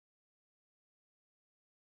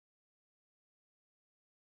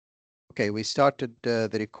Okay, we started the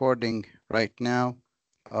recording right now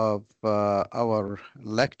of our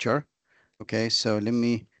lecture. Okay, so let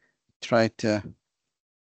me try to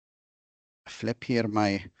flip here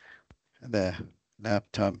the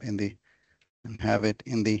laptop in the and have it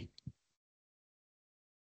in the.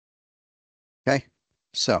 Okay,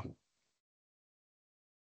 so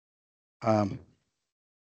um,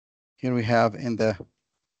 here we have in the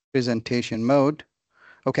presentation mode.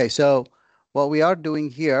 Okay, so what we are doing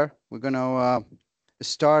here, we're going to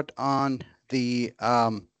start on the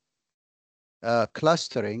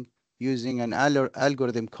clustering using an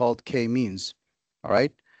algorithm called k-means. All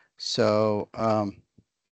right, so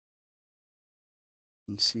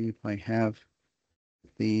let's see if I have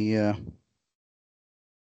the,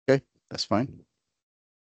 okay, that's fine.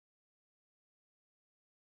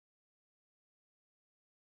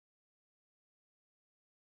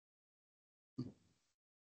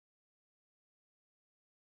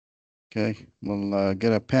 Okay, we'll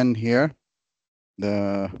get a pen here.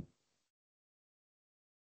 The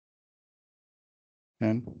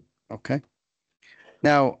pen, okay.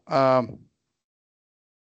 Now,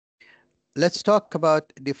 let's talk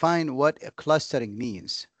about define what a clustering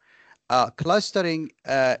means. Clustering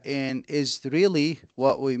is really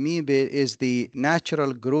what we mean by is the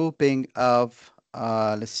natural grouping of,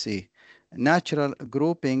 let's see, natural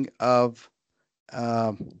grouping of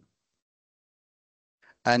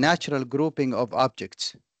a natural grouping of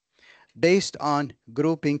objects based on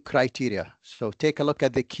grouping criteria. So take a look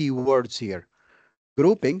at the key words here.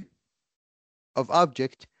 Grouping of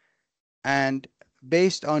object and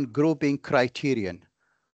based on grouping criterion.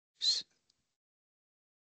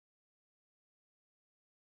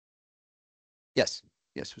 Yes,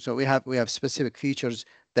 yes. So we have specific features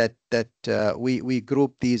that we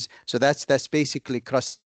group these. So that's basically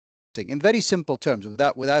clustering in very simple terms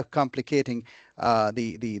without complicating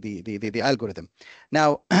the algorithm.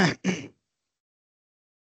 Now,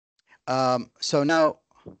 so now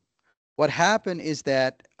what happened is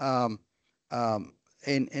that um,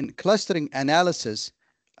 in clustering analysis,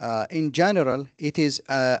 in general, it is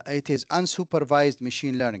unsupervised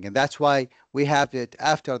machine learning, and that's why we have it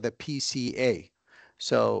after the PCA.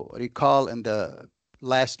 So recall in the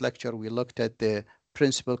last lecture we looked at the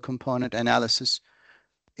principal component analysis.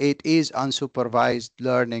 It is unsupervised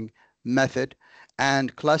learning method,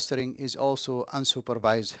 and clustering is also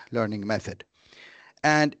unsupervised learning method.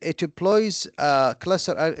 And it employs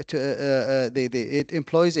it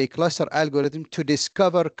employs a cluster algorithm to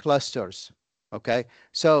discover clusters. Okay,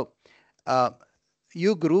 so uh,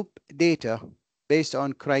 you group data based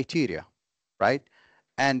on criteria, right?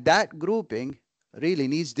 And that grouping really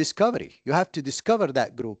needs discovery. You have to discover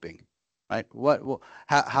that grouping, right?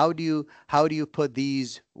 How do you put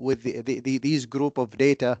these with these group of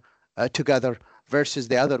data together versus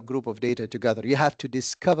the other group of data together? You have to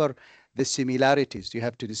discover the similarities. You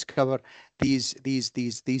have to discover these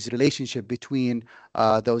relationship between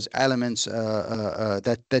those elements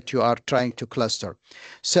that you are trying to cluster.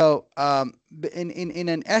 So in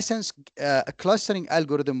an essence, a clustering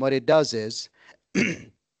algorithm, what it does is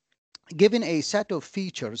given a set of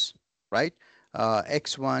features, right?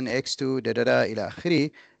 X1, X2, da da da, ila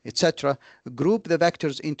akhiri, etc. Group the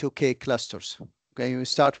vectors into K clusters. Okay, you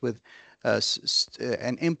start with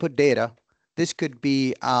an input data. This could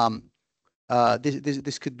be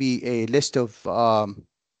this could be a list of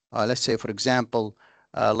let's say, for example,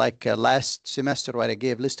 like last semester, where I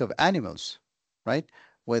gave list of animals, right,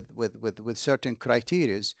 with certain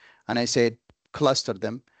criterias, and I said cluster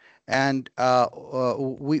them, and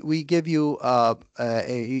we give you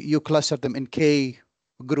you cluster them in K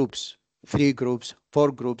groups, 3 groups,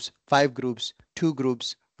 4 groups, 5 groups, 2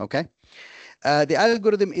 groups. Okay, the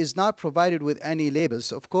algorithm is not provided with any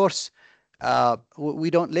labels. Of course, we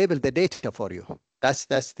don't label the data for you. That's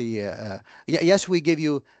yes, we give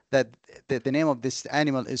you that the name of this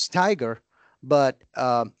animal is tiger, but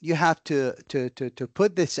you have to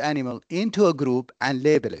put this animal into a group and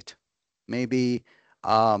label it. Maybe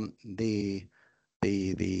the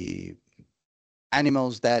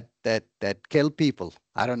animals that kill people.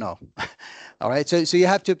 I don't know. All right. So you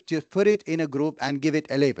have to put it in a group and give it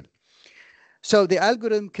a label. So the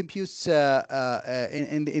algorithm computes,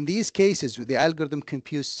 in these cases, the algorithm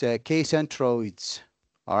computes k-centroids.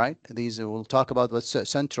 All right, these we'll talk about what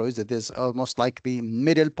centroids, that is almost like the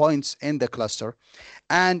middle points in the cluster.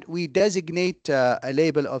 And we designate a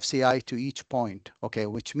label of CI to each point, okay,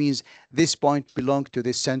 which means this point belongs to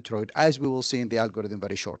this centroid, as we will see in the algorithm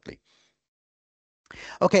very shortly.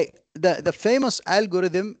 Okay, the famous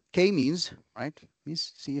algorithm k-means, right?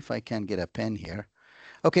 Let's see if I can get a pen here.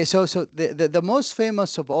 Okay, so the most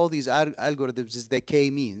famous of all these algorithms is the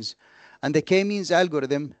k-means. And the k-means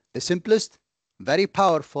algorithm, the simplest, very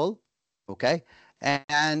powerful, okay?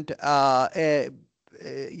 And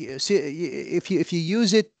see, if you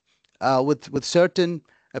use it with certain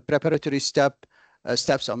preparatory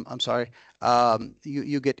steps, I'm sorry,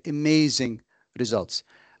 you get amazing results.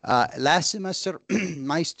 Last semester,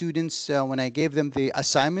 my students, when I gave them the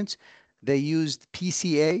assignments, they used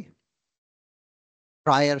PCA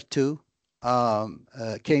prior to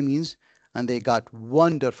k-means, and they got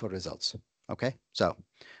wonderful results. Okay, so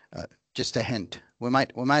just a hint. We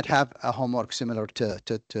might have a homework similar to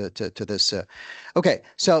this. Okay,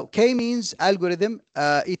 so k-means algorithm.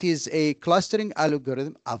 It is a clustering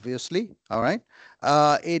algorithm, obviously. All right.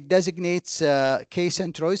 It designates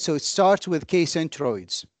k-centroids, so it starts with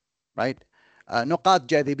k-centroids, right? نقاط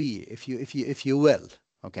جاذبية, if you will.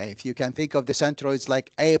 Okay, if you can think of the centroids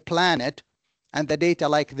like a planet, and the data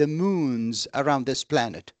like the moons around this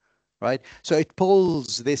planet, right? So it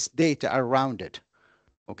pulls this data around it.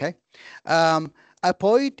 Okay. A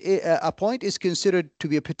point is considered to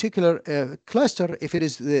be a particular cluster if it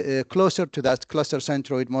is closer to that cluster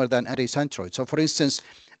centroid more than any centroid. So, for instance,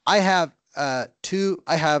 I have I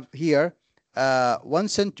have here one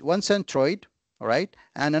centroid, all right,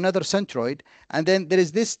 and another centroid, and then there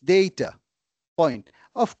is this data point.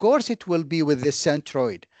 Of course, it will be with this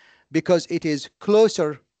centroid because it is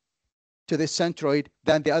closer to this centroid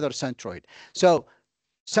than the other centroid. So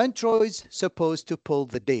centroids supposed to pull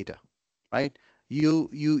the data, right?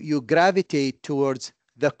 You gravitate towards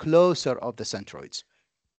the closer of the centroids.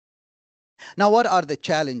 Now, what are the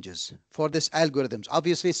challenges for this algorithms?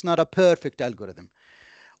 Obviously, it's not a perfect algorithm.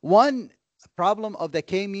 One problem of the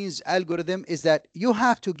k-means algorithm is that you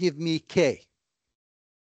have to give me k.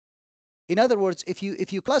 In other words, if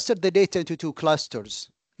you cluster the data into two clusters,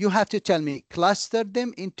 you have to tell me cluster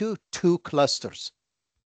them into two clusters.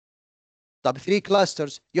 Top 3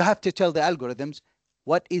 clusters, you have to tell the algorithms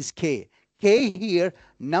what is k. K here,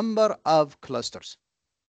 number of clusters.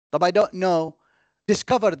 But I don't know,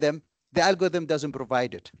 discover them, the algorithm doesn't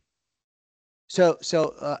provide it. So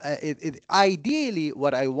ideally,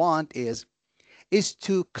 what I want is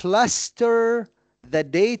to cluster the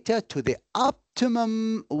data to the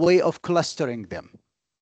optimum way of clustering them,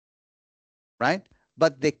 right?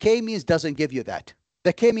 But the k-means doesn't give you that.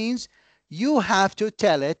 The k-means, you have to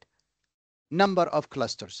tell it number of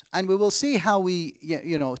clusters, and we will see how we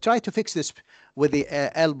try to fix this with the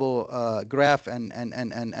elbow graph and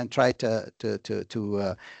try to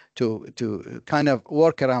kind of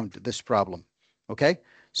work around this problem. Okay,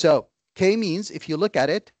 so k-means, if you look at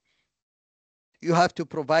it, you have to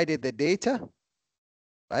provide it the data,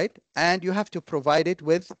 right? And you have to provide it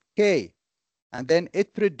with k, and then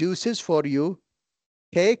it produces for you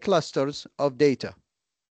k clusters of data.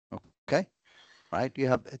 Okay, right? You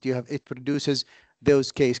have it produces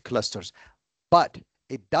those k clusters, but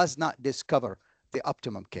it does not discover the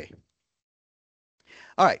optimum k.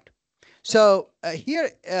 All right. So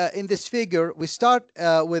here in this figure, we start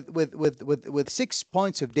with 6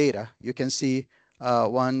 points of data. You can see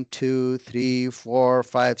 1, 2, 3, 4,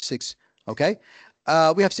 5, 6. Okay.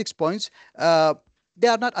 We have 6 points. They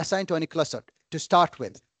are not assigned to any cluster to start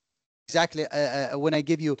with. Exactly when I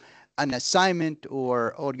give you an assignment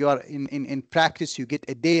or you are in practice, you get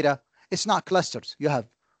a data. It's not clusters. You have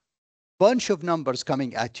bunch of numbers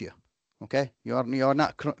coming at you. Okay, you are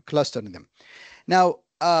not clustering them. Now,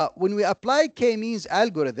 when we apply k-means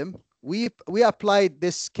algorithm, we applied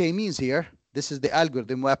this k-means here. This is the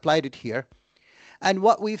algorithm. We applied it here. And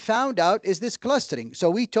what we found out is this clustering.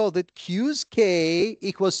 So we told it Q's k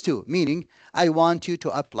equals 2, meaning I want you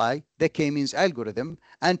to apply the k-means algorithm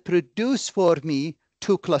and produce for me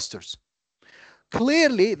 2 clusters.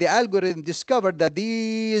 Clearly, the algorithm discovered that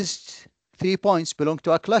these 3 points belong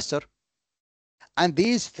to a cluster, and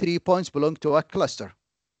these 3 points belong to a cluster,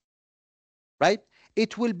 right?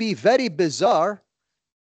 It will be very bizarre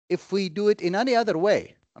if we do it in any other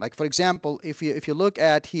way. Like, for example, if you look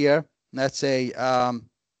at here, let's say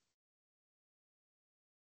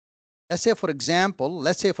for example,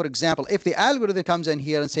 if the algorithm comes in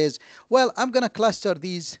here and says, well, I'm going to cluster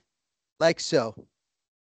these like so.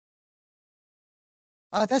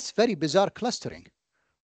 That's very bizarre clustering,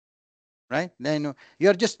 right? Then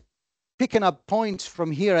you're just picking up points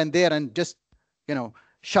from here and there and just,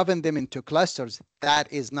 shoving them into clusters. That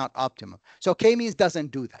is not optimal. So k-means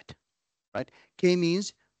doesn't do that, right?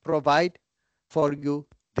 K-means provide for you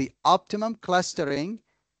the optimum clustering,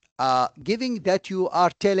 giving that you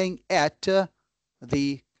are telling it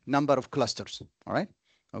the number of clusters. All right.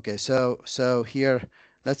 Okay. So here,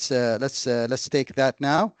 let's take that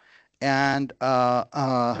now, and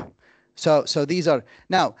so these are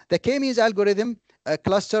now the k-means algorithm. a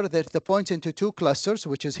cluster that points into two clusters,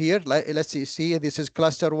 which is here. Let's see, this is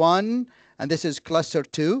cluster 1 and this is cluster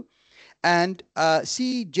 2. And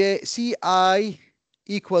Ci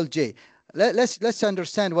equal J. Let's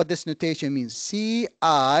understand what this notation means. Ci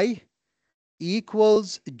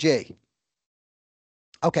equals J.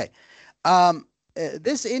 Okay.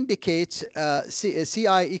 This indicates Ci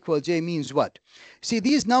equal J means what? See,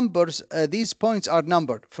 these numbers, these points are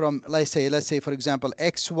numbered from, let's say, for example,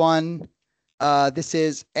 x1, this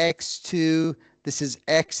is x2, this is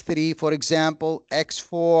x3, for example,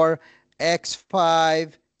 x4,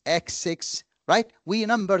 x5, x6, right? We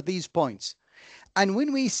number these points. And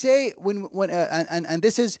when we say, and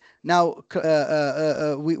this is now,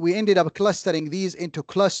 we ended up clustering these into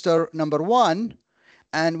cluster number 1,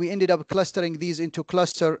 and we ended up clustering these into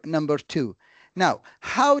cluster number 2. Now,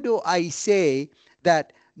 how do I say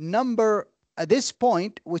that this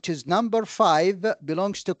point, which is number 5,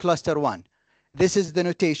 belongs to cluster 1? This is the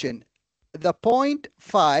notation. The point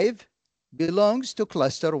 5 belongs to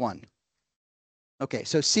cluster 1. Okay,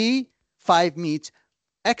 so C5 means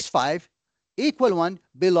X5 equal 1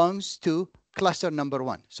 belongs to cluster number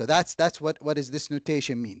 1. So that's what is this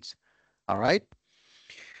notation means. All right.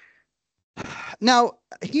 Now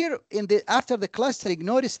here after the clustering,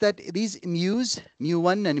 notice that these mu's,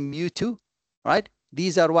 mu1 and mu2, right?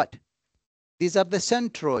 These are what? These are the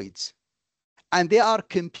centroids, and they are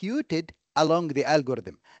computed along the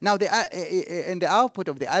algorithm. Now in the output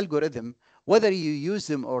of the algorithm, whether you use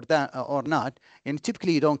them or not, and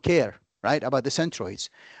typically you don't care, right, about the centroids,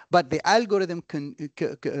 but the algorithm can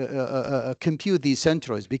compute these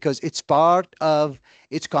centroids because it's part of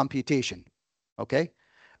its computation. Okay.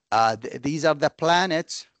 These are the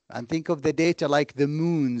planets, and think of the data like the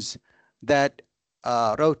moons that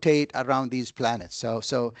rotate around these planets.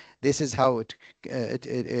 So this is how it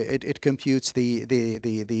computes the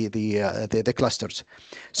clusters.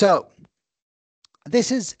 So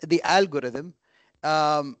this is the algorithm.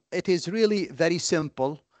 It is really very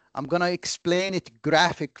simple. I'm going to explain it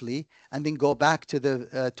graphically and then go back to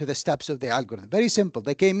the steps of the algorithm. Very simple.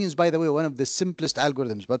 The K means, by the way, one of the simplest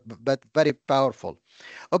algorithms, but very powerful.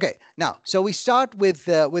 Okay, now, so we start with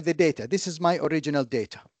the data. This is my original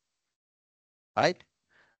data, right?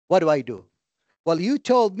 What do I do? Well, you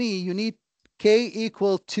told me you need K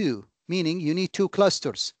equal 2, meaning you need 2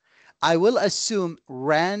 clusters. I will assume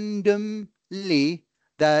randomly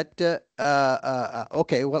that,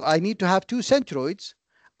 okay, well, I need to have 2 centroids,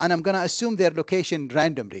 and I'm going to assume their location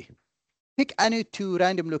randomly. Pick any 2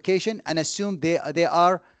 random location and assume they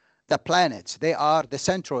are the planets. They are the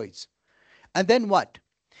centroids. And then what?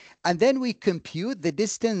 And then we compute the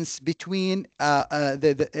distance between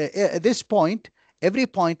this point. Every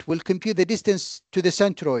point will compute the distance to the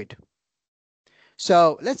centroid.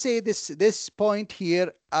 So let's say this point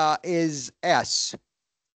here is S,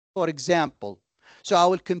 for example. So I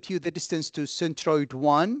will compute the distance to centroid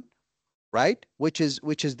 1, right? Which is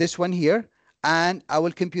this one here. And I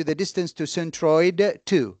will compute the distance to centroid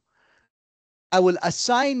 2. I will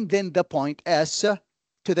assign then the point S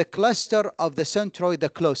to the cluster of the centroid the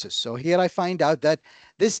closest. So here I find out that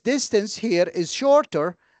this distance here is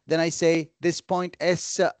shorter. Then I say this point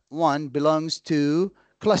S1 belongs to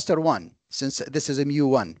cluster 1, since this is a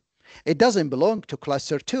mu1. It doesn't belong to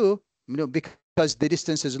cluster 2, because the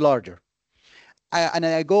distance is larger. And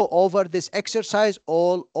I go over this exercise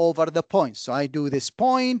all over the points. So I do this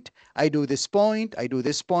point, I do this point, I do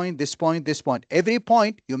this point, this point, this point. Every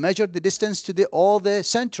point, you measure the distance to all the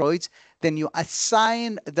centroids, then you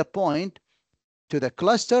assign the point to the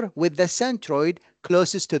cluster with the centroid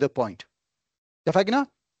closest to the point. اتفقنا?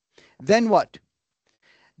 Then what?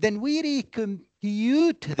 Then we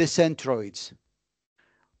recompute the centroids.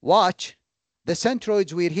 Watch, the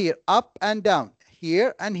centroids we're here, up and down,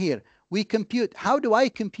 here and here. We compute. How do I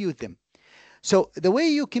compute them? So the way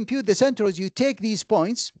you compute the centroids, you take these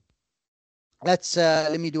points. Let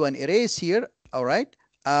me do an erase here. All right.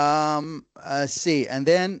 See, and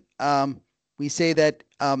then we say that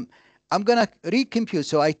I'm going to recompute.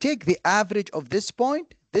 So I take the average of this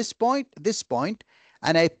point, this point, this point,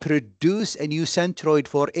 and I produce a new centroid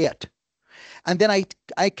for it. And then I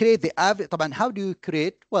create the average. How do you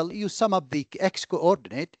create? Well, you sum up the x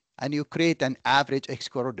coordinate and you create an average x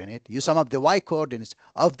coordinate. You sum up the y coordinates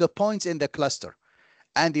of the points in the cluster,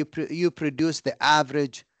 and you produce the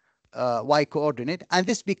average y coordinate, and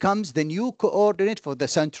this becomes the new coordinate for the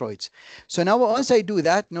centroids. So now once I do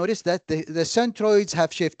that, notice that the centroids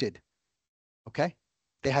have shifted. Okay,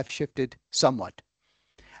 they have shifted somewhat.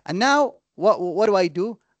 And now what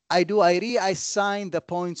do? I reassign the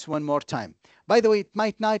points one more time. By the way, it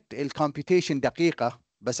might not computation دقيقة,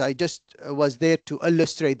 but I just was there to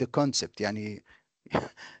illustrate the concept. يعني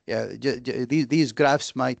Yeah, these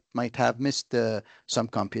graphs might have missed some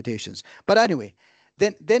computations. But anyway,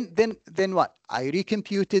 then what? I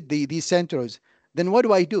recomputed these centroids. Then what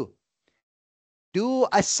do? Do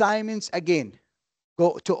assignments again.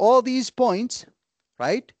 Go to all these points,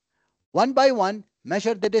 right? One by one,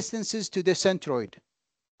 measure the distances to the centroid,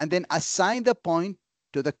 and then assign the point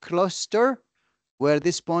to the cluster where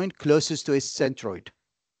this point closest to its centroid.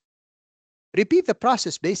 Repeat the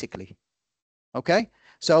process basically. Okay,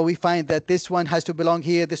 so we find that this one has to belong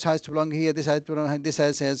here, this has to belong here, this has to belong here, this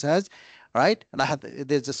has, right? And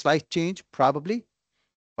there's a slight change probably,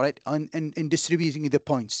 right, in distributing the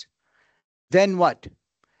points. Then what?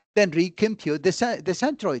 Then recompute the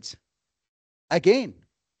centroids again.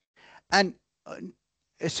 And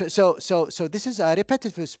so this is a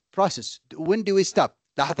repetitive process. When do we stop?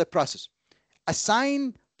 The process.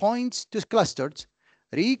 Assign points to clusters,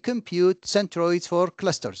 recompute centroids for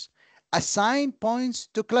clusters. Assign points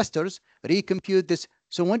to clusters, recompute this.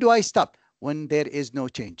 So when do I stop? When there is no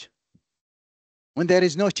change. When there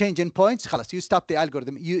is no change in points, خلاص, you stop the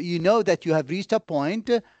algorithm. You know that you have reached a point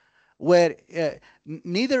where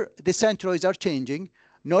neither the centroids are changing,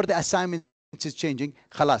 nor the assignment is changing.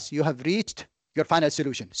 خلاص, you have reached your final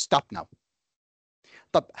solution. Stop now.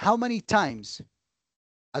 But how many times?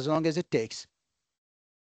 As long as it takes.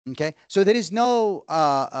 Okay, so there is no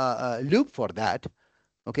loop for that.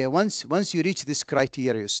 Okay, once you reach this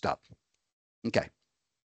criteria, you stop. Okay.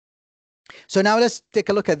 So now let's take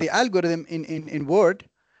a look at the algorithm in Word,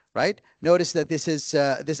 right? Notice that this is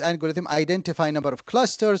this algorithm identify number of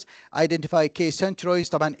clusters, identify k-centroids.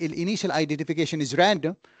 طبعا initial identification is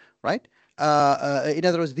random, right? In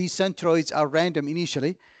other words, these centroids are random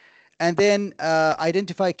initially. And then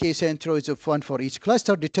identify k-centroids of one for each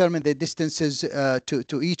cluster, determine the distances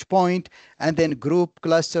to each point, and then group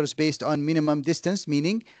clusters based on minimum distance,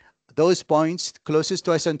 meaning those points closest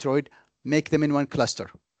to a centroid, make them in one cluster.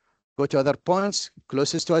 Go to other points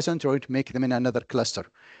closest to a centroid, make them in another cluster.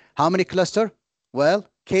 How many cluster? Well,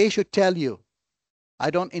 K should tell you. I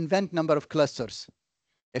don't invent number of clusters.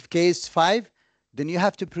 If K is 5, then you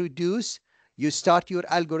have to produce, you start your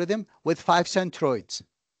algorithm with 5 centroids.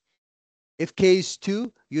 If K is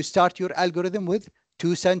 2, you start your algorithm with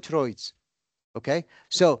 2 centroids. Okay,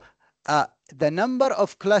 so the number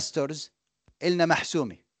of clusters إلنا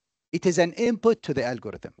محسومة. It is an input to the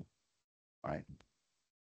algorithm. All right.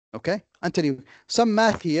 Okay, until you some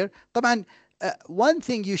math here. طبعا one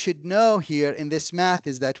thing you should know here in this math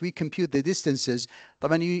is that we compute the distances.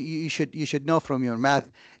 طبعا you should know from your math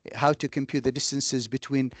how to compute the distances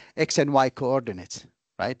between x and y coordinates,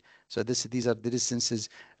 right? So these are the distances,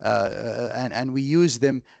 and we use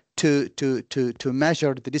them to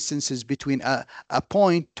measure the distances between a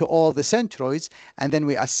point to all the centroids, and then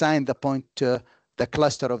we assign the point to the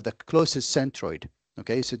cluster of the closest centroid.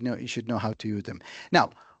 Okay, so you should know how to use them.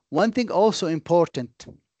 Now, one thing also important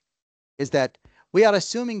is that we are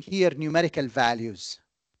assuming here numerical values.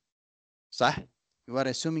 صح? We are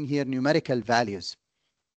assuming here numerical values.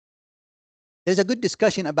 There's a good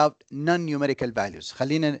discussion about non-numerical values.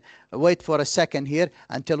 خلينا wait for a second here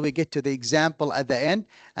until we get to the example at the end,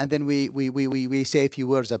 and then we say a few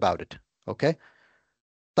words about it. Okay?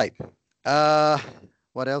 طيب.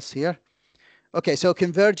 What else here? Okay, so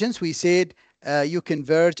convergence, we said you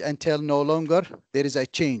converge until no longer there is a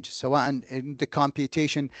change, so in the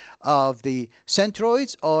computation of the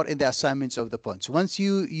centroids or in the assignments of the points. Once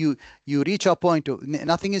you reach a point of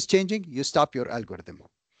nothing is changing, you stop your algorithm.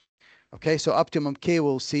 Okay, so optimum K,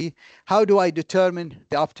 we'll see. How do I determine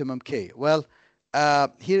the optimum K? Well,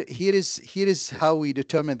 here is how we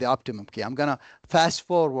determine the optimum K. I'm gonna fast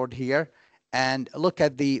forward here and look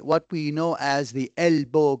at what we know as the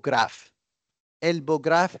elbow graph. Elbow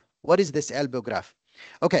graph. What is this elbow graph?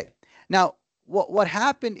 Okay, now what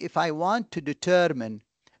happened if I want to determine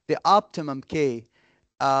the optimum K?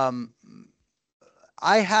 I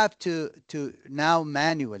have to now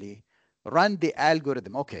manually run the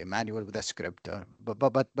algorithm. Okay, manual with a script, but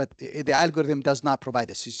the algorithm does not provide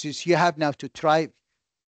this. So you have now to try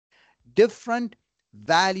different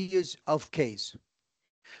values of K's.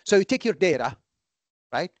 So you take your data,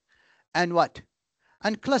 right, and what?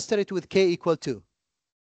 And cluster it with K equal 2.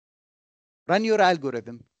 Run your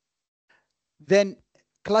algorithm, then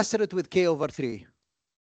cluster it with K over 3.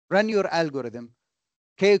 Run your algorithm,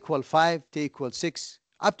 K equal 5, K equal 6,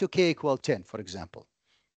 up to K equal 10, for example.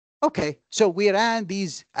 Okay, so we ran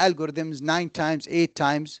these algorithms 9 times, 8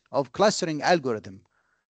 times of clustering algorithm.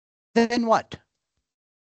 Then what?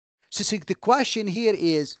 So the question here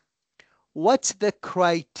is, what's the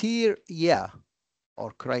criteria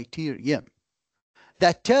or criterion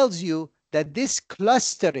that tells you that this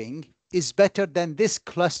clustering is better than this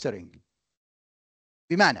clustering.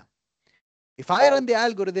 بمعنى, if I run the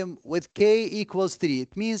algorithm with k equals 3,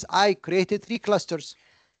 it means I created 3 clusters.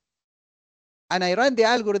 And I run the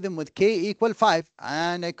algorithm with k equal 5,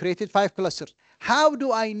 and I created 5 clusters. How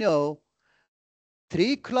do I know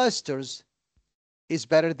 3 clusters is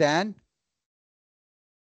better than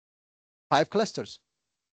 5 clusters?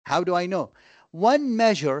 How do I know? One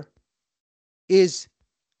measure is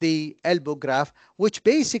the elbow graph, which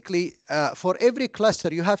basically for every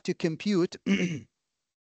cluster you have to compute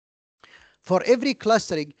for every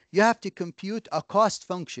clustering you have to compute a cost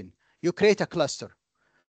function. You create a cluster,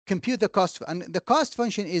 compute the cost, and the cost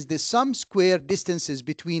function is the sum square distances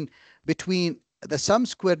between the sum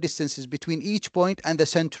square distances between each point and the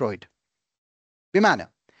centroid. بمعنى,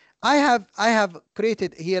 I have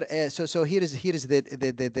created here so here is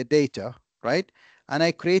the data, right? And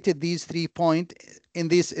I created these 3 points in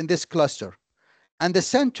this cluster, and the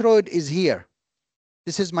centroid is here.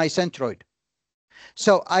 This is my centroid.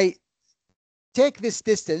 So I take this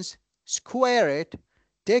distance, square it,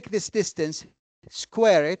 take this distance,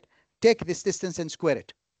 square it, take this distance and square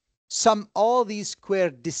it. Sum all these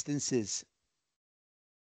square distances.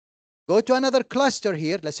 Go to another cluster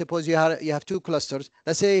here. Let's suppose you have 2 clusters.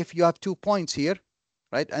 Let's say if you have 2 points here,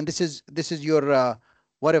 right? And this is your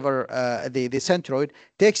whatever the centroid.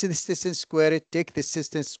 Takes this distance, square it. Take this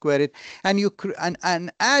distance, square it, and you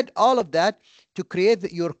and add all of that to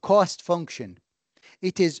create your cost function.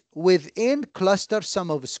 It is within cluster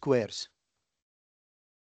sum of squares.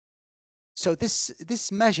 So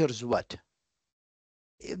this measures what?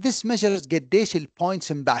 This measures قديش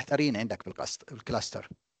البوينتس مبعثرين عندك بالكلاستر.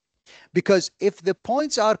 Because if the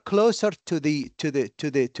points are closer to the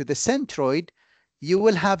centroid, you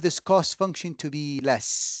will have this cost function to be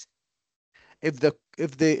less. If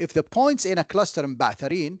the points in a cluster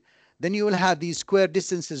مبعثرين, then you will have these square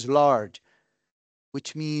distances large,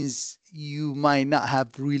 which means you might not have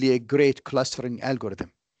really a great clustering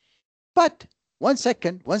algorithm. But one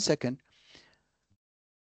second.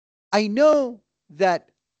 I know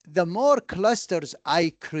that the more clusters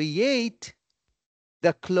I create,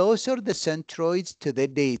 the closer the centroids to the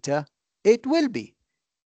data it will be.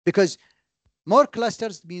 Because more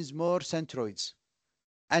clusters means more centroids.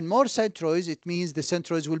 And more centroids, it means the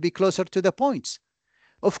centroids will be closer to the points.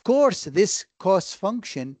 Of course, this cost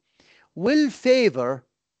function will favor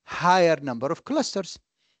higher number of clusters.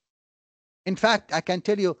 In fact, I can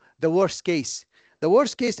tell you the worst case. The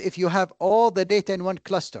worst case, if you have all the data in one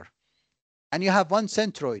cluster and you have one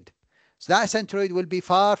centroid, so that centroid will be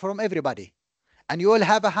far from everybody, and you will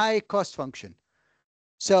have a high cost function.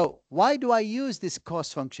 So why do I use this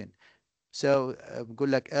cost function? So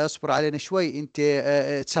بقول لك اصبر علينا شوي، انت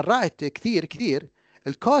تسرعت كثير.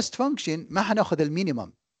 الكوست function ما حناخذ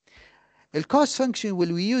المينيمم. الكوست function,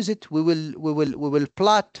 will we use it? We will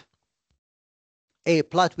plot a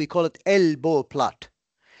plot, we call it elbow plot,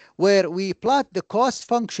 where we plot the cost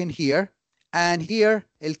function here and here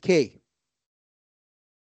K.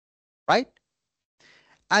 Right?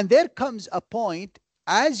 And there comes a point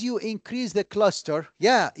as you increase the cluster,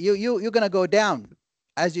 you're going to go down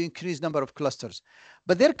as you increase number of clusters.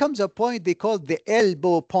 But there comes a point they call the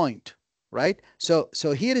elbow point, right? So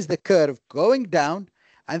here is the curve going down,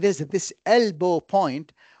 and there's this elbow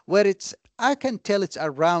point where I can tell it's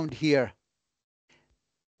around here.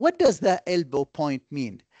 What does that elbow point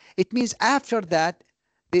mean? It means after that,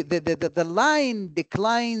 the line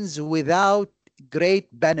declines without great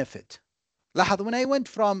benefit. لاحظ, when I went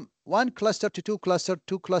from 1 cluster to 2 cluster,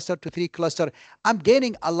 2 cluster to 3 cluster, I'm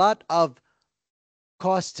gaining a lot of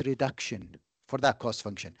cost reduction for that cost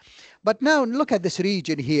function. But now look at this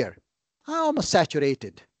region here. Almost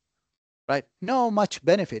saturated, right? No much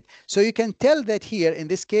benefit. So you can tell that here in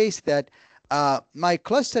this case that my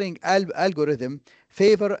clustering algorithm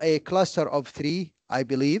favor a cluster of 3, I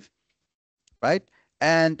believe, right?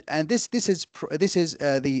 And this is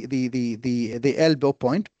the elbow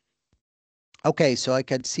point. Okay, so I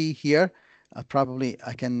can see here, probably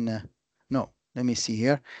I can, no, let me see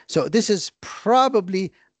here. So this is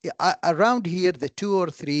probably around here, the 2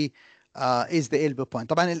 or 3 is the elbow point.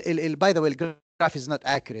 طبعا by the way, the graph is not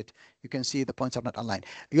accurate. You can see the points are not aligned.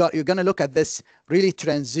 You're going to look at this really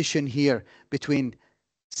transition here between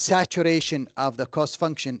saturation of the cost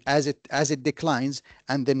function as it declines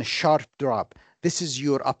and then a sharp drop. This is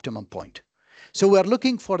your optimum point. So we're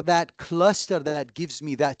looking for that cluster that gives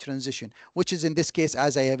me that transition, which is in this case,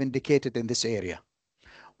 as I have indicated in this area.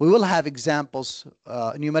 We will have examples,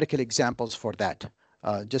 numerical examples for that.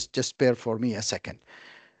 Just bear for me a second.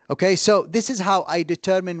 Okay, so this is how I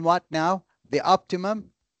determine what now? The optimum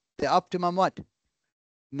what?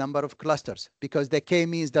 number of clusters, because the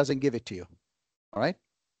k-means doesn't give it to you. All right.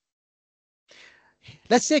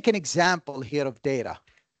 Let's take an example here of data.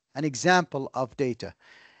 An example of data.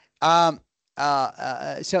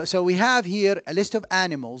 So we have here a list of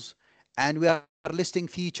animals, and we are listing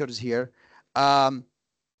features here.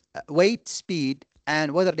 Weight, speed,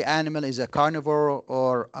 and whether the animal is a carnivore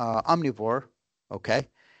or omnivore. Okay.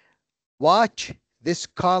 Watch this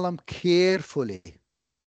column carefully.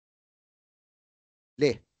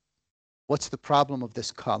 What's the problem of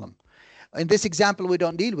this column? In this example, we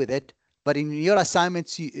don't deal with it, but in your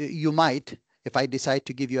assignments, you might, if I decide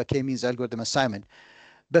to give you a k-means algorithm assignment,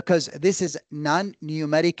 because this is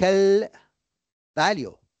non-numerical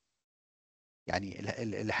value. يعني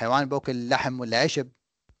الحيوان بياكل لحم ولا عشب.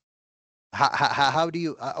 How do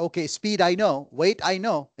you, okay, speed I know, weight I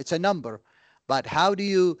know, it's a number, but how do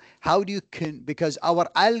you because our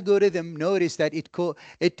algorithm notice that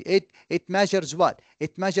it measures what?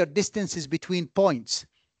 It measures distances between points.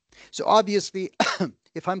 So obviously,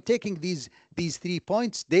 if I'm taking these 3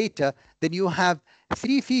 points data, then you have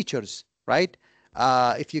 3 features, right?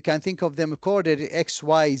 If you can think of them coordinated X,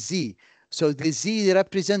 Y, Z. So the Z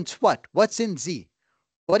represents what? What's in Z?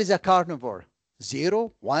 What is a carnivore?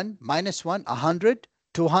 0, 1, -1, 100,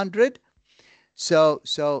 200. So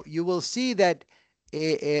you will see that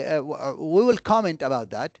we will comment about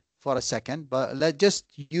that for a second, but let's just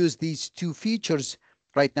use these 2 features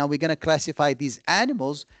right now. We're going to classify these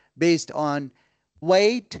animals based on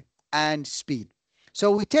weight and speed.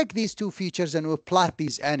 So we take these 2 features and we plot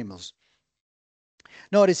these animals.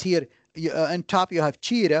 Notice here on top you have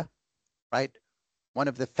cheetah, right? One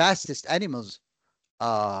of the fastest animals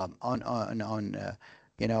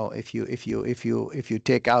you know, if you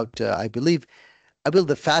take out, I believe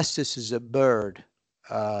the fastest is a bird.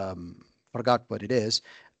 Forgot what it is,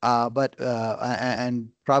 but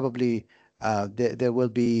and probably there will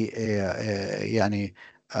be yani,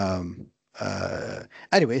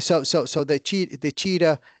 anyway. So the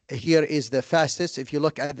cheetah here is the fastest. If you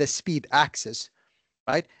look at the speed axis,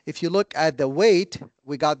 right? If you look at the weight,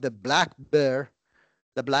 we got the black bear.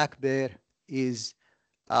 The black bear is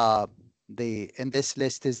in this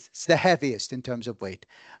list is the heaviest in terms of weight.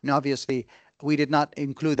 And obviously, we did not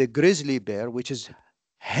include the grizzly bear, which is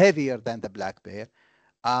heavier than the black bear.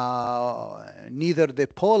 Neither the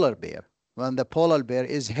polar bear. Well, the polar bear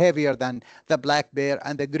is heavier than the black bear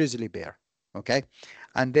and the grizzly bear. Okay,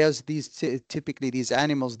 and there's these typically these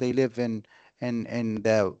animals. They live in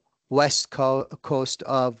the west coast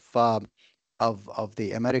of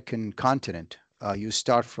the American continent. You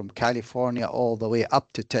start from California all the way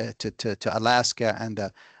up to Alaska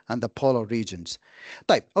and the polar regions.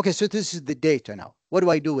 Right. Okay, so this is the data now. What do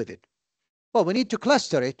I do with it? Well, we need to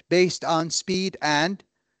cluster it based on speed and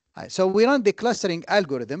so we run the clustering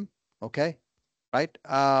algorithm. Okay, right?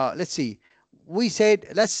 Let's see. We said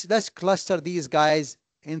let's cluster these guys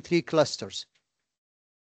in 3 clusters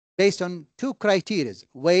based on 2 criteria: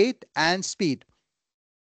 weight and speed.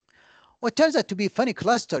 Well, it turns out to be a funny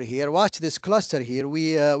cluster here. Watch this cluster here.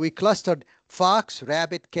 We clustered fox,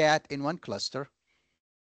 rabbit, cat in one cluster.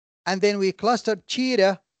 And then we clustered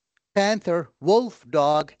cheetah, panther, wolf,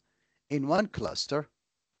 dog in one cluster.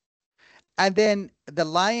 And then the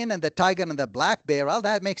lion and the tiger and the black bear, well,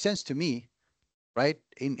 that makes sense to me, right?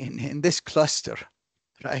 In this cluster,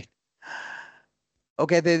 right?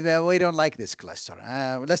 Okay, we don't like this cluster.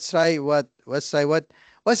 Let's try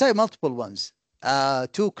multiple ones.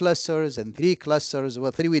 2 clusters and 3 clusters.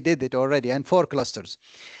 Well, 3 we did it already, and 4 clusters.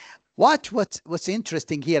 Watch what's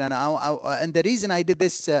interesting here, and the reason I did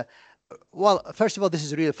this. Well, first of all, this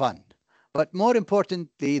is real fun, but more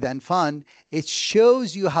importantly than fun, it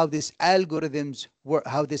shows you how this algorithms work.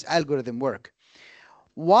 How this algorithm work.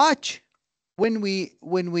 Watch when we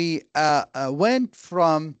went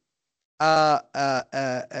from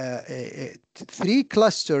 3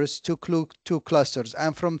 clusters to 2 clusters,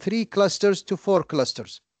 and from 3 clusters to 4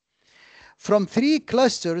 clusters. From 3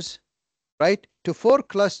 clusters, right, to 4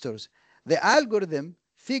 clusters, the algorithm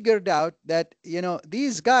figured out that, you know,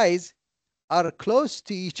 these guys are close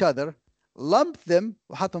to each other, lump them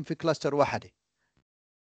وحطهم في cluster واحدة.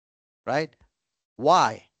 Right?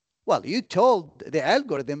 Why? Well, you told the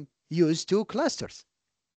algorithm use 2 clusters.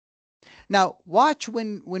 Now, watch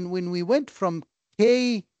when we went from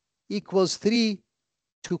k equals 3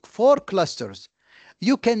 to 4 clusters,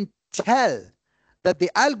 you can tell that the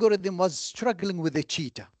algorithm was struggling with the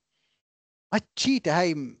cheetah. الcheetah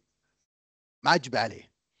هاي معجبة عليه.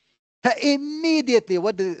 Immediately,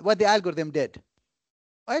 what the algorithm did,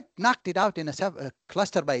 it knocked it out in a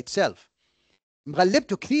cluster by itself.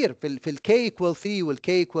 مغلبته كثير في ال k equal 3 وال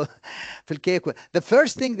k equal في ال k equal. The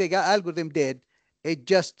first thing the algorithm did, it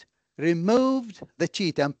just removed the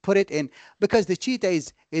cheetah and put it in, because the cheetah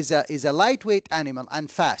is a lightweight animal and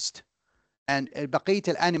fast, and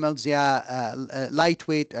بقية الانimals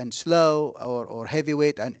lightweight and slow or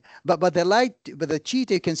heavyweight, and but the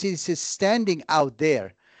cheetah, you can see this is standing out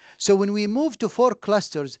there. So when we moved to 4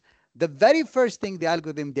 clusters, the very first thing the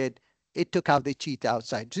algorithm did, it took out the cheetah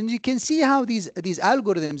outside. So you can see how these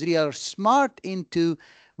algorithms really are smart into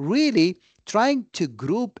really trying to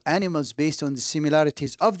group animals based on the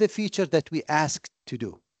similarities of the feature that we asked to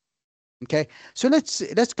do. Okay, so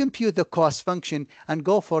let's compute the cost function and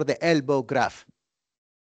go for the elbow graph.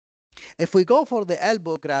 If we go for the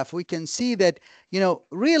elbow graph, we can see that,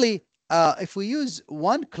 really, if we use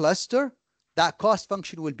one cluster, that cost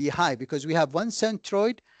function will be high because we have one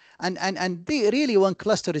centroid, and really one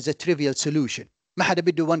cluster is a trivial solution. ما حدا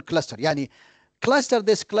بده one cluster. يعني cluster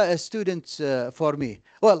this students for me.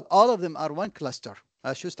 Well, all of them are one cluster.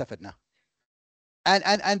 شو استفدنا؟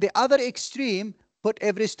 and the other extreme, put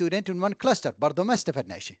every student in one cluster. برضه ما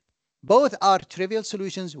استفدنا شيء. Both are trivial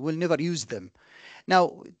solutions. We'll never use them.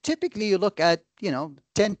 Now, typically you look at, 10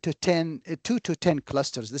 to 10, 2 to 10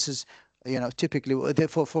 clusters. This is, typically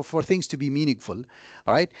for things to be meaningful.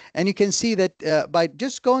 All right. And you can see that by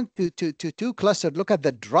just going to 2 clusters, look at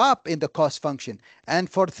the drop in the cost function. And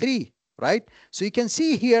for 3, right? So you can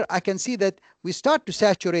see here, I can see that we start to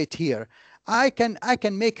saturate here. I can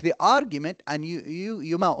make the argument, and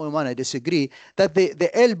you might want to disagree, that the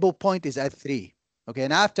elbow point is at 3. Okay,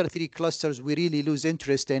 and after 3 clusters, we really lose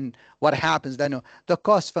interest in what happens. Then the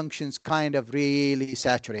cost functions kind of really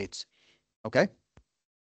saturates. Okay.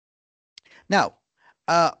 Now,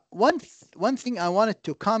 one thing I wanted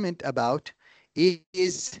to comment about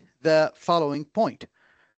is the following point.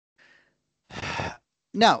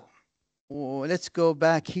 Now, let's go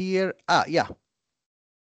back here. Yeah.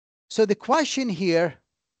 So the question here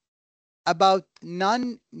about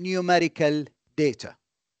non-numerical data.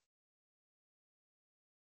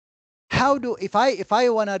 How do, if I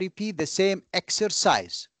want to repeat the same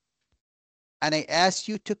exercise and I ask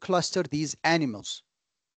you to cluster these animals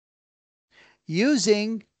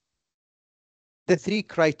using the 3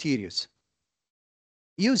 criteria,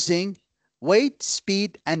 using weight,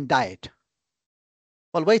 speed, and diet.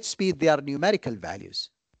 Well, weight, speed, they are numerical values.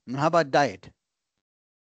 And how about diet?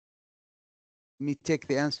 Let me take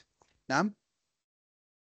the answer. Naam?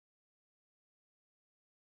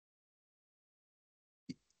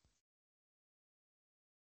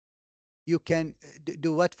 You can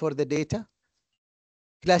do what for the data?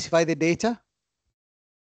 Classify the data?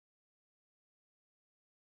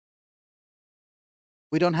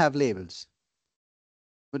 We don't have labels.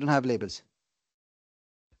 We don't have labels.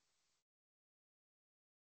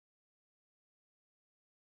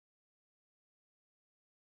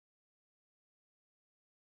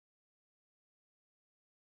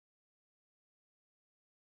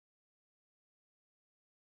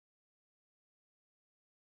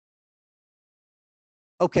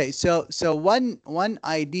 Okay, so one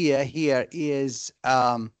idea here is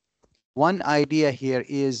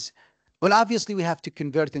well, obviously we have to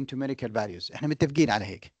convert into numerical values. احنا متفقين على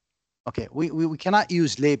هيك. Okay, we cannot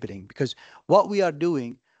use labeling, because what we are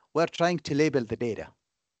doing, we're trying to label the data.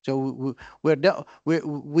 So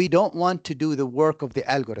we don't want to do the work of the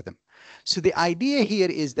algorithm. So the idea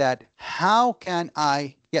here is that how can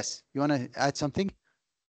I, yes, you want to add something?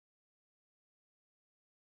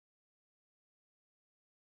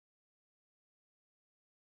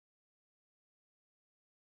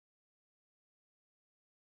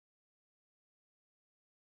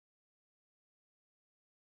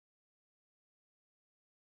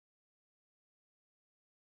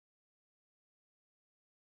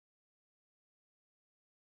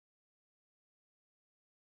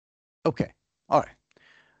 Okay, all right.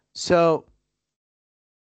 So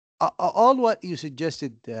all what you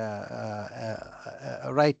suggested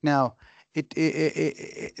right now,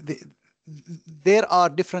 there are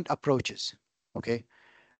different approaches, okay?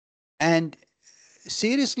 And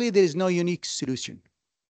seriously, there is no unique solution.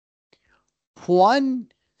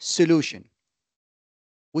 One solution,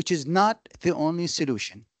 which is not the only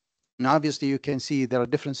solution, and obviously you can see there are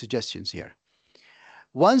different suggestions here.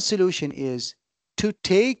 One solution is to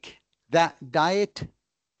take that diet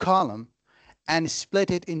column and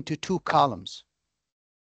split it into 2 columns.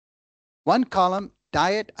 One column,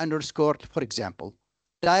 diet underscore, for example,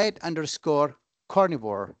 diet underscore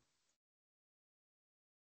carnivore,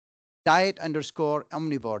 diet underscore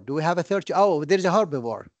omnivore. Do we have a third? Oh, there's a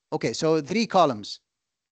herbivore. Okay, so 3 columns.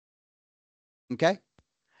 Okay,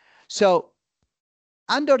 so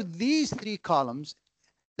under these 3 columns,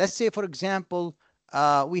 let's say, for example,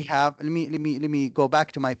 we have. Let me go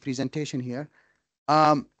back to my presentation here.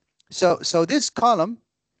 So this column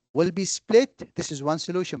will be split. This is one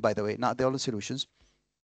solution, by the way, not the only solutions.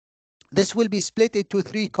 This will be split into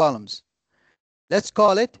 3 columns. Let's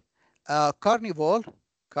call it carnivore,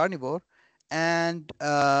 and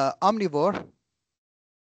omnivore,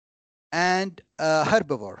 and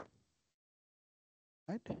herbivore.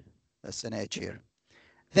 Right? That's an H here.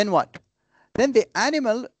 Then what? Then the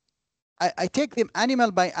animal, I take them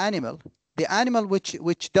animal by animal. The animal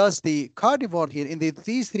which does the carnivore here in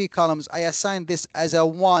these 3 columns, I assign this as a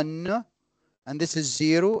 1, and this is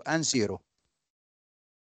 0 and 0.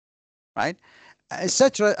 Right?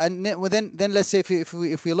 Etc. And then let's say if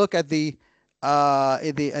we look at the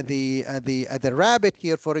rabbit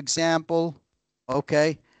here, for example,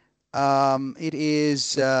 okay, it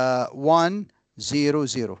is 1 0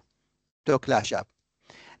 0 to clash up.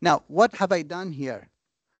 Now, what have I done here?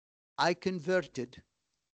 I converted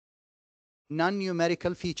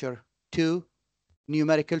non-numerical feature to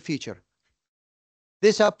numerical feature.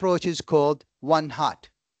 This approach is called one-hot.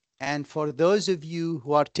 And for those of you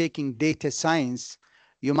who are taking data science,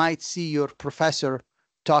 you might see your professor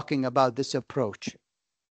talking about this approach.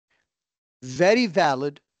 Very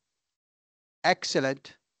valid,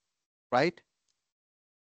 excellent, right?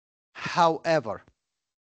 However,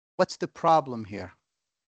 what's the problem here?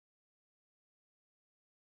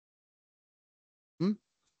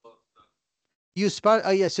 You start,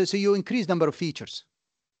 yes, so you increase number of features,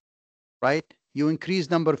 right? You increase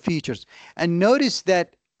number of features. And notice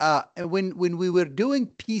that when we were doing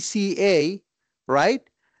PCA, right?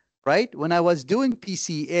 When I was doing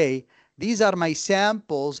PCA, these are my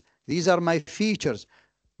samples, these are my features.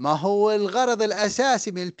 ما هو الغرض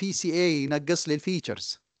الأساسي من PCA ينقص لي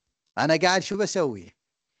الفيتشرز. أنا قاعد شو بسوي؟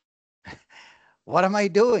 What am I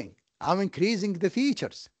doing? I'm increasing the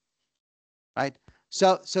features, right?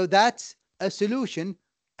 So that's a solution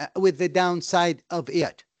with the downside of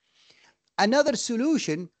it. Another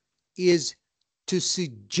solution is to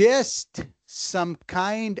suggest some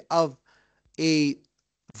kind of a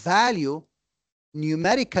value,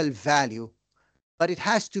 numerical value, but it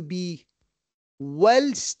has to be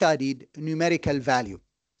well-studied numerical value.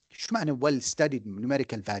 شو معنى well-studied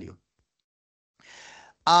numerical value؟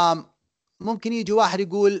 ممكن يجي واحد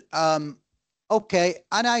يقول اوكي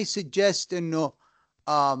انا I suggest انه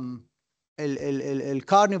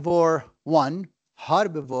الكارنيفور 1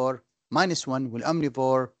 herbivore -1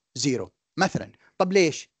 والomnivore 0 مثلا. طب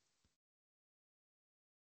ليش؟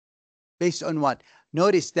 Based on what?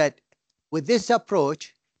 Notice that with this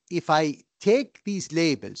approach, if I take these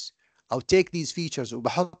labels or take these features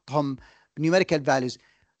وبحطهم numerical values,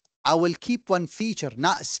 I will keep one feature,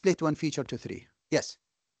 not split one feature to 3. Yes.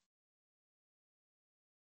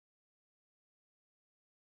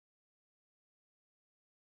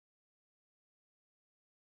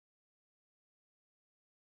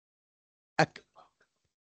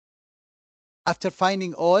 After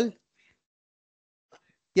finding all,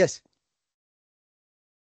 yes.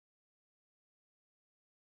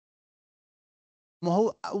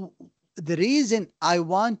 The reason I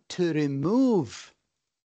want to remove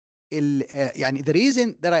يعني the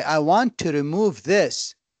reason that I want to remove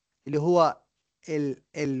this اللي هو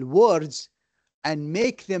words and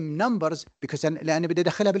make them numbers because لأن بدي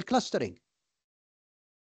أدخلها بالclustering.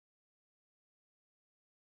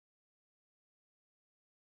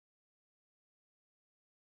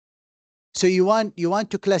 So you want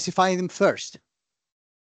to classify them first,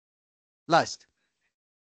 last.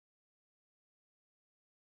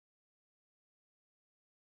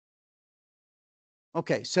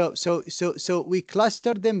 Okay, so we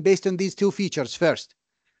cluster them based on these 2 features first,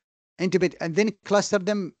 and then cluster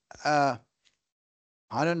them. I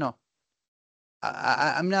don't know.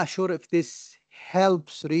 I'm not sure if this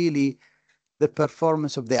helps really the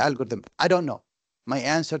performance of the algorithm. I don't know. My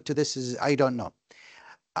answer to this is I don't know.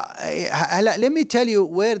 Let me tell you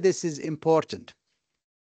where this is important.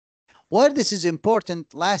 Where this is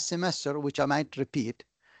important, last semester, which I might repeat,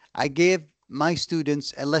 I gave my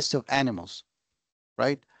students a list of animals,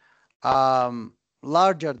 right?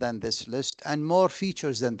 Larger than this list and more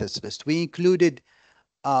features than this list. We included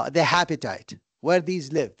the habitat, where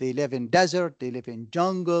these live. They live in desert, they live in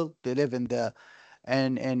jungle, they live in the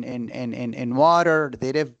in water,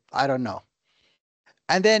 they live, I don't know.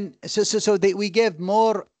 And then so we gave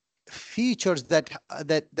more features that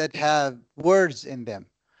have words in them.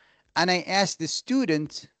 And I asked the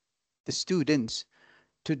students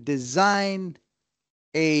to design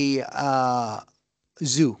a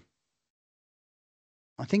zoo.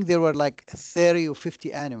 I think there were like 30 or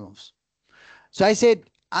 50 animals. So I said,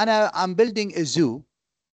 I'm building a zoo.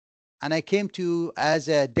 and I came to you as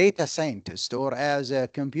a data scientist or as a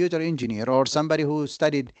computer engineer or somebody who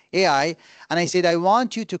studied AI, and I said, I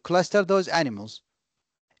want you to cluster those animals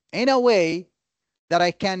in a way that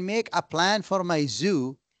I can make a plan for my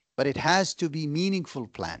zoo, but it has to be meaningful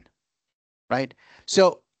plan, right?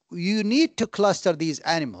 So you need to cluster these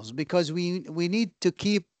animals because we need to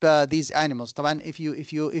keep these animals. طبعا if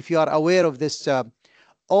you are aware of this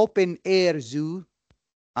open air zoo,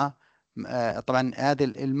 طبعا هذه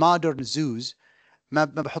المودرن zoos ما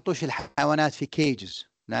بحطوش الحيوانات في cages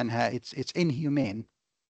لانها it's inhumane.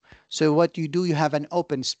 So what you do, you have an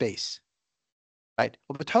open space, right?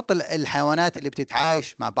 وبتحط الحيوانات اللي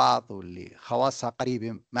بتتعايش مع بعض واللي خواصها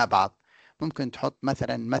قريبة مع بعض. ممكن تحط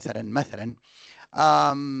مثلا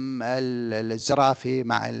الزرافة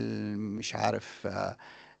مع مش عارف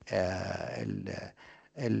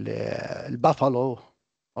البافالو,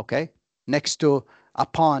 okay, next to a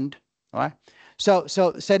pond, right? So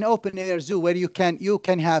it's an open air zoo where you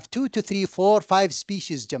can have 2 to 3, 4, 5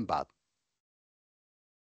 species جنب بعض.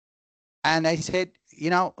 And I said,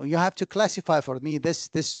 you have to classify for me this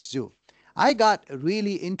zoo. I got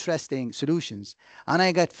really interesting solutions and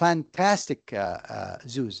I got fantastic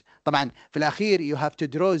zoos. طبعا في الأخير you have to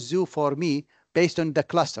draw a zoo for me based on the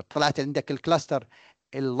cluster. طلعت عندك الكلاستر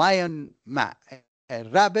اللايون مع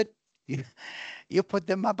الرابت, you put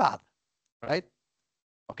them مع بعض, right?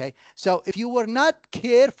 Okay, so if you were not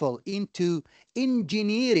careful into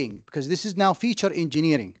engineering, because this is now feature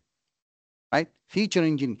engineering, right? Feature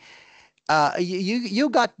engineering. You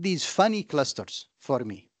got these funny clusters for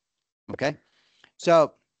me, okay?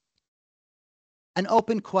 So an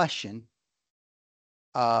open question,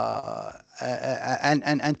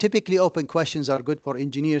 and typically open questions are good for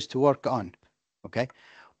engineers to work on, okay?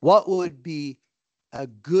 What would be a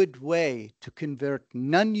good way to convert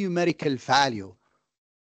non-numerical value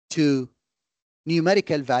to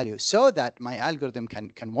numerical value so that my algorithm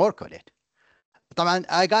can work on it? طبعا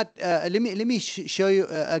I got let me show you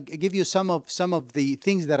give you some of the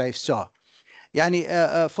things that I saw.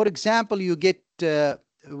 يعني for example, you get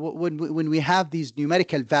when we have these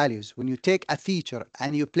numerical values, when you take a feature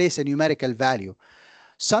and you place a numerical value,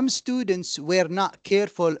 some students were not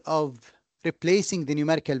careful of replacing the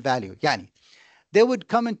numerical value. يعني they would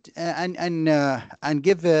come and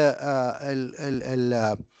give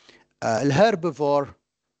الهربivore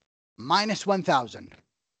minus 1000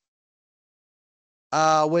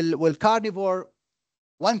 والcarnivore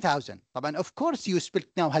 1000. طبعا of course you split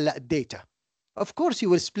now هلا الداتا. Of course you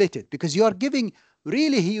will split it because you are giving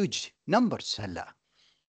really huge numbers هلا.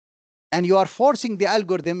 And you are forcing the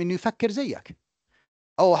algorithm انه يفكر زيك.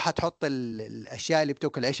 او حتحط الاشياء اللي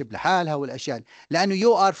بتاكل عيش بلحالها والاشياء لانه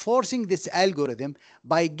you are forcing this algorithm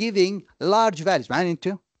by giving large values. معي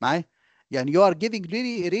انتوا؟ معي؟ يعني you are giving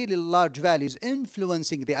really large values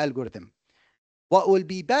influencing the algorithm. What will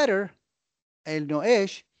be better انه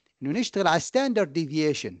ايش؟ انه نشتغل على standard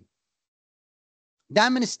deviation.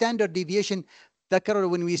 دائما standard deviation.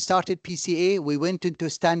 تذكروا when we started PCA we went into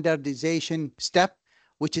standardization step,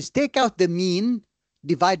 which is take out the mean,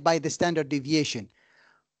 divide by the standard deviation.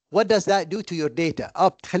 What does that do to your data?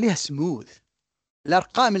 بتخليها smooth.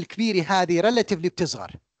 الارقام الكبيره هذه relatively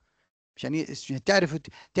بتصغر عشان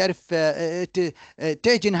تعرف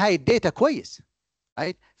تعجن هاي الداتا كويس.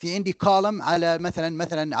 right? في عندي column على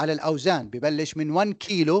مثلا على الاوزان ببلش من 1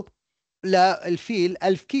 كيلو للفيل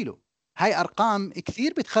 1000 كيلو. هاي ارقام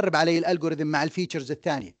كثير بتخرب علي الالجوريثم مع الفيتشرز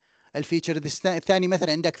الثانيه. الفيتشر الثاني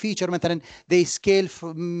مثلا عندك فيتشر مثلا they scale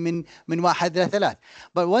من 1 ل 3.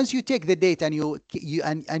 but once you take the data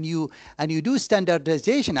and you do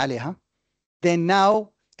standardization عليها, then now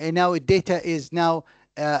data is now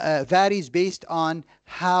varies based on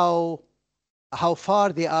how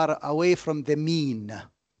far they are away from the mean,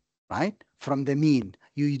 right? From the mean,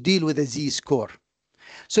 you deal with a z-score.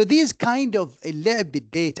 So these kind of اللعب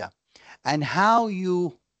بالداتا and how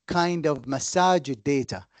you kind of massage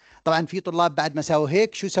الداتا. طبعا في طلاب بعد ما سووا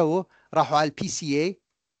هيك شو سووا؟ راحوا على البي سي اي،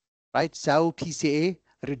 right؟ سووا بي سي اي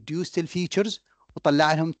reduced الفيتشرز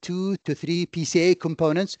وطلع لهم 2 to 3 بي سي اي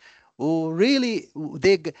components وريلي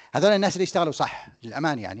هذول الناس اللي اشتغلوا صح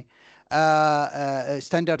للامانه يعني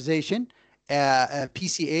standardization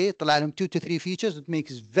PCA طلع لهم 2 to 3 features that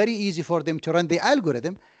makes it very easy for them to run the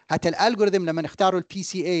algorithm. حتى الالجوريثم لما اختاروا ال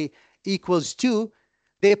PCA equals 2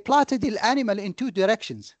 they plotted the animal in 2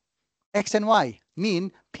 directions, X and Y,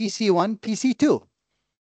 mean PC1, PC2,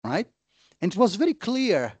 right? And it was very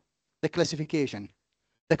clear, the classification,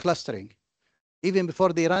 the clustering, even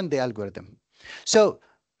before they run the algorithm. So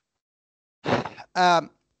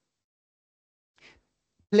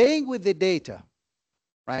playing with the data,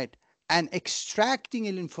 right, and extracting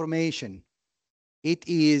information It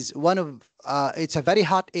is one of it's a very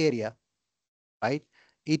hot area, right?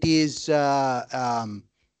 It is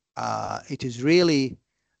really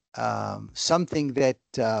something that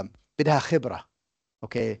بدها خبرة.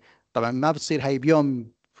 اوكي، طبعا ما بتصير هاي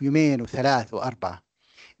بيوم في يومين وثلاث واربعة.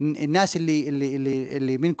 الناس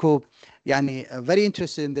اللي منكم يعني very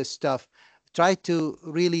interested in this stuff, try to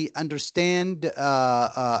really understand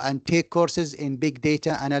and take courses in big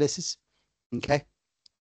data analysis. okay.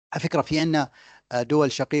 على فكرة في عندنا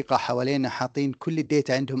دول شقيقة حوالينا حاطين كل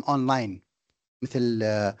الداتا عندهم اونلاين، مثل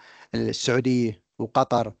السعودية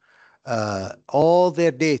وقطر. all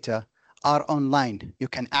their data are online. You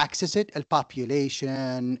can access it,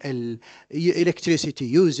 population, electricity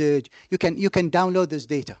usage. You can download this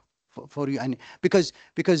data for you, and because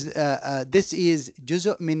this is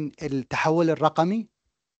جزء من التحول الرقمي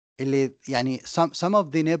اللي يعني some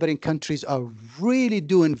of the neighboring countries are really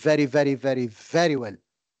doing very well,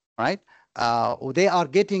 right? They are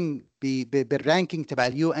getting بالranking تبع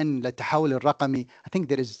UN للتحول الرقمي. I think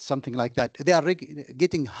there is something like that. They are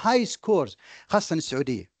getting high scores, خاصة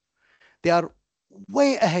السعودية. They are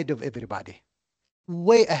way ahead of everybody,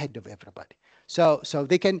 way ahead of everybody. So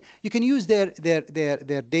you can use their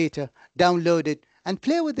data, download it, and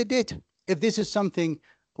play with the data. If this is something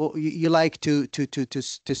you like to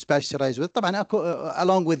specialize with, طبعا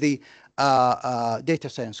along with the data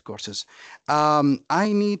science courses.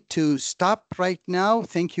 I need to stop right now.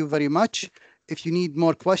 Thank you very much. If you need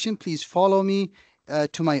more questions, please follow me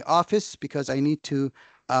to my office, because I need to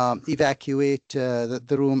evacuate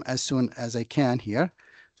the room as soon as I can here.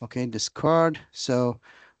 Okay, discard. So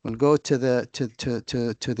we'll go to the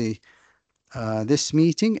this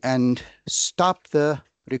meeting and stop the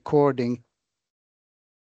recording